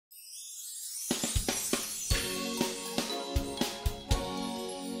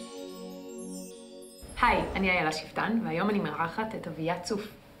היי, אני איילה שפטן, והיום אני מארחת את אביה צוף.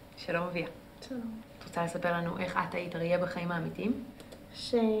 שלום אביה. שלום. את רוצה לספר לנו איך את היית אריה בחיים האמיתיים?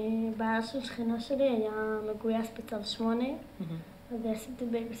 שבעיה של שכנה שלי היה מגויס בצו 8, אז עשיתי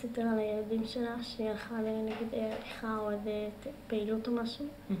בייביסיטר על הילדים שלה, שהיא הלכה נגיד עריכה או איזה פעילות או משהו,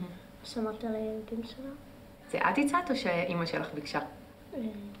 שמעתי על הילדים שלה. זה את הצעת או שאימא שלך ביקשה?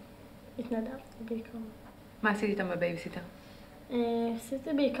 התנדבתי בעיקר. מה עשית איתם בבייביסיטר?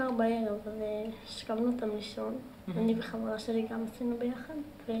 עשיתי בעיקר בערב, אז שקבנו אותם לישון. אני וחברה שלי גם עשינו ביחד,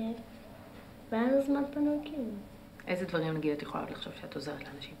 והיה לנו זמן פנוי כאילו. איזה דברים נגיד את יכולה לחשוב שאת עוזרת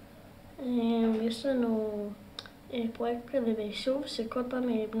לאנשים? יש לנו פרויקט כזה ביישוב, שכל פעם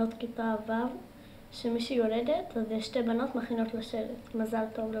בנות כיתה ו' שמישהי יולדת, אז שתי בנות מכינות לשלט. מזל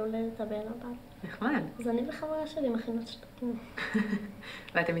טוב להולדת הבן הבת. נחמד. אז אני וחברה שלי מכינות שתיים.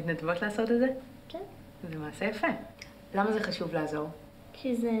 ואתם מתנדבות לעשות את זה? כן. זה מעשה יפה. למה זה חשוב לעזור?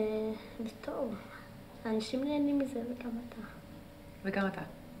 כי זה טוב. האנשים נהנים מזה וגם אתה. וגם אתה.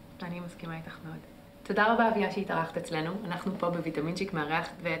 אני מסכימה איתך מאוד. תודה רבה אביה שהתארחת אצלנו. אנחנו פה בויטמינ'ציק מארח,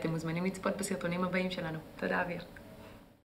 ואתם מוזמנים לצפות בסרטונים הבאים שלנו. תודה אביה.